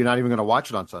or are you not even going to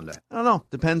watch it on Sunday? I don't know.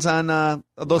 Depends on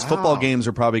those football games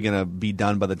are probably going to be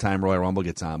done by the time Royal Rumble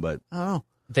gets on. But I don't know.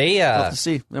 They We'll have to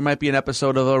see. There might be an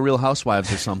episode of Real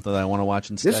Housewives or something that I want to watch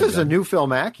instead. This is a new Phil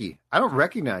Mackey. I don't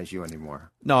recognize you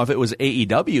anymore. No, if it was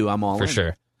AEW, I'm all for in.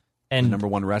 sure. And the number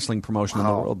one wrestling promotion in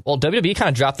the world. Well, WWE kind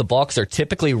of dropped the ball because they're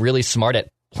typically really smart at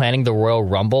planning the Royal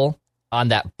Rumble on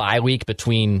that bye week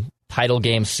between title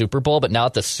game Super Bowl. But now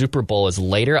that the Super Bowl is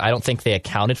later, I don't think they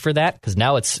accounted for that because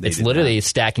now it's literally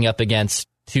stacking up against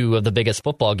two of the biggest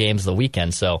football games of the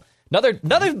weekend. So another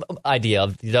idea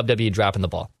of WWE dropping the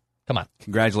ball. Come on.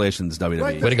 Congratulations,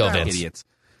 WWE. Way to go, Vince. Idiots.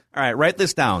 All right, write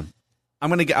this down. I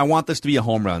want this to be a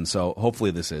home run, so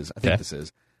hopefully this is. I think this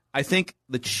is. I think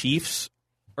the Chiefs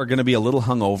are going to be a little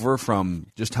hungover from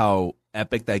just how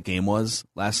epic that game was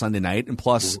last Sunday night. And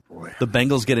plus, the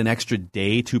Bengals get an extra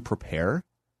day to prepare.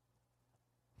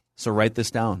 So write this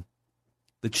down.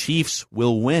 The Chiefs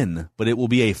will win, but it will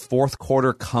be a fourth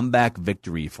quarter comeback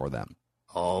victory for them.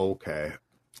 Okay.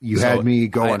 You had me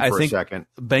going for a second.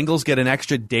 Bengals get an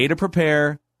extra day to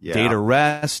prepare, day to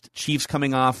rest. Chiefs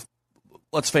coming off,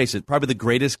 let's face it, probably the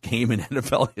greatest game in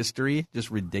NFL history. Just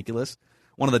ridiculous.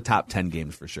 One of the top 10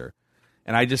 games for sure.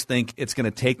 And I just think it's going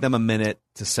to take them a minute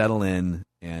to settle in,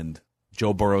 and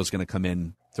Joe Burrow is going to come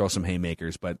in, throw some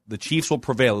haymakers. But the Chiefs will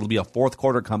prevail. It'll be a fourth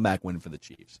quarter comeback win for the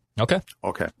Chiefs. Okay.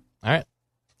 All right.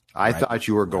 I thought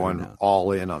you were going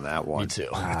all in on that one. Me too.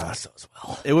 I thought so as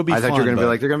well. It would be fun. I thought you were going to be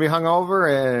like, they're going to be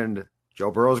hungover and Joe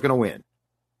Burrow's going to win.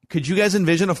 Could you guys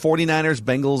envision a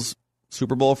 49ers-Bengals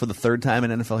Super Bowl for the third time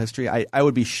in NFL history? I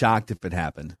would be shocked if it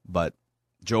happened, but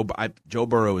Joe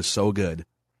Burrow is so good.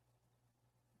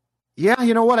 Yeah,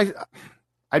 you know what?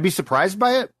 I'd be surprised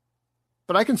by it,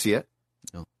 but I can see it.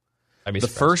 No. The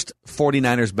first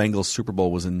 49ers-Bengals Super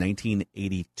Bowl was in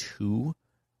 1982.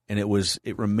 And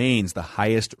it remains the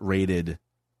highest rated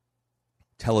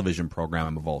television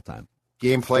program of all time.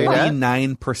 Game played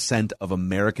 49% of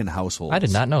American households. I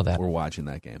did not know that. Were watching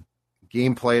that game.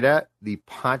 Game played at the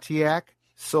Pontiac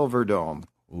Silverdome.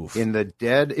 Oof. In the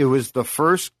dead. It was the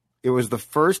first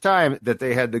time that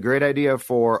they had the great idea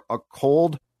for a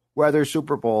cold weather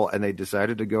Super Bowl, and they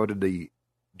decided to go to the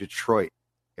Detroit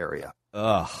area.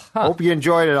 Ugh. Hope you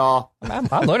enjoyed it all. I'm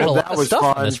learning a lot of stuff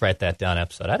fun. on this Write That Down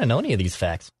episode. I didn't know any of these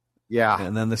facts. Yeah.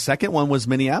 And then the second one was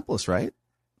Minneapolis, right?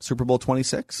 Super Bowl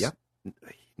 26. Yep.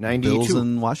 92. Bills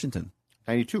in Washington.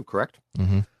 92, correct?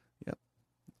 Mm-hmm. Yep.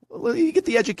 Well, you get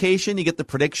the education, you get the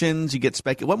predictions, you get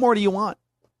What more do you want?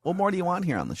 What more do you want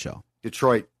here on the show?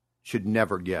 Detroit should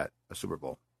never get a Super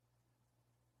Bowl.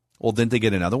 Well, didn't they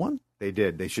get another one? They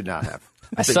did. They should not have.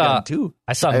 I saw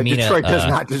Mina. Detroit does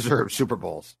not deserve Super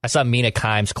Bowls. I saw Mina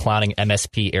Kimes clowning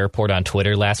MSP Airport on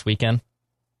Twitter last weekend.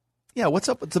 Yeah, what's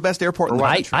up? It's the best airport in the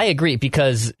country. I agree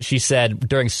because she said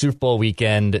during Super Bowl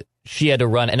weekend she had to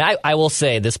run. And I will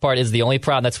say this part is the only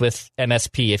problem that's with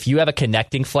MSP. If you have a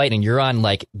connecting flight and you're on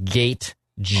like gate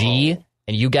G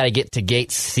and you got to get to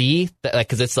gate C,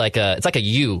 because it's like a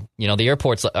U. You know, the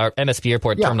airport's our MSP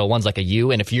Airport Terminal 1's like a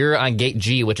U. And if you're on gate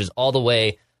G, which is all the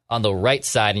way on the right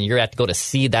side, and you're going to have to go to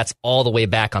C, that's all the way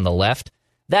back on the left.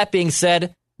 That being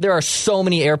said, there are so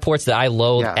many airports that I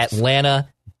loathe. Yes. Atlanta,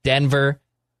 Denver.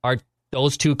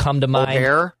 Those two come to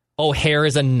mind. O'Hare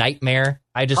is a nightmare.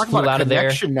 I just flew out of there.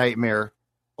 Connection nightmare.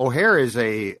 O'Hare is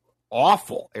a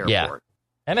awful airport.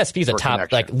 Yeah. MSP is a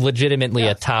top, legitimately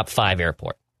a top 5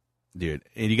 airport. Dude,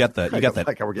 and you got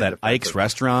that Ike's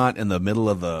restaurant in the middle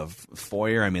of the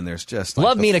foyer. I mean, there's just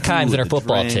love Mina Kimes and her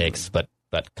football takes, but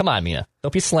come on, Mina,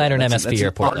 don't be slandering MSP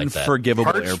Airport like that.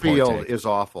 Unforgivable Hartsfield is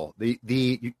awful.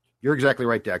 You're exactly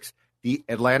right, Dex. The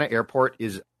Atlanta airport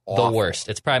is awful. The worst.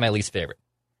 It's probably my least favorite.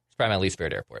 Probably my least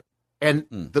favorite airport. And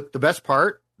the best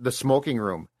part, the smoking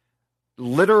room.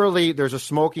 Literally, there's a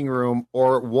smoking room,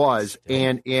 or it was,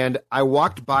 and I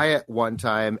walked by it one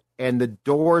time, and the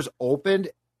doors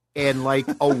opened, and like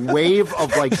a wave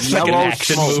of like yellow like an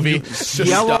action smoke. Movie.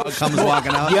 Yellow dog comes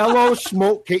walking out. Yellow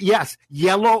smoke. Yes,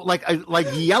 yellow like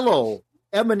yellow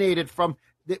emanated from.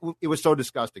 It was so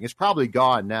disgusting. It's probably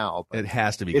gone now. It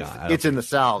has to be gone. It's in the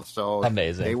South, so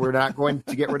amazing. They were not going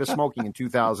to get rid of smoking in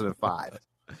 2005.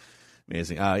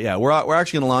 Amazing. We're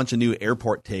actually going to launch a new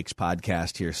Airport Takes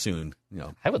podcast here soon. You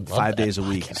know, I would love 5 days a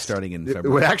week, starting in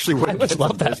February. I would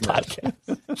love that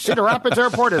podcast. Cedar Rapids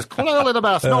Airport is clearly the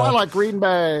best. No, I like Green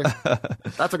Bay.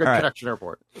 That's a good connection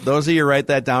airport. Those of you write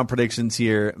that down predictions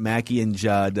here, Mackie and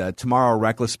Judd. Tomorrow,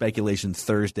 Reckless Speculation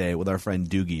Thursday with our friend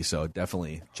Doogie. So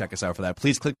definitely check us out for that.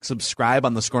 Please click subscribe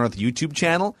on the Score North YouTube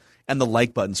channel and the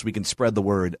like button so we can spread the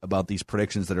word about these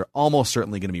predictions that are almost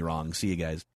certainly going to be wrong. See you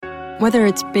guys. Whether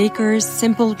it's Baker's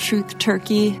Simple Truth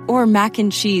Turkey or mac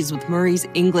and cheese with Murray's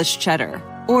English Cheddar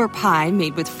Or pie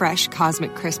made with fresh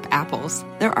Cosmic Crisp apples.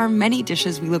 There are many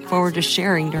dishes we look forward to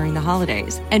sharing during the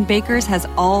holidays. And Baker's has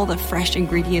all the fresh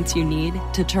ingredients you need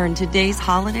to turn today's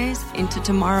holidays into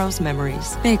tomorrow's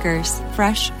memories. Baker's,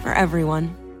 fresh for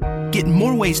everyone. Get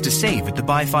more ways to save at the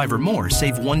Buy 5 or More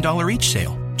Save $1 each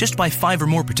sale. Just buy 5 or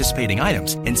more participating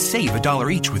items and save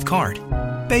 $1 each with card.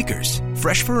 Baker's,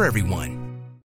 fresh for everyone.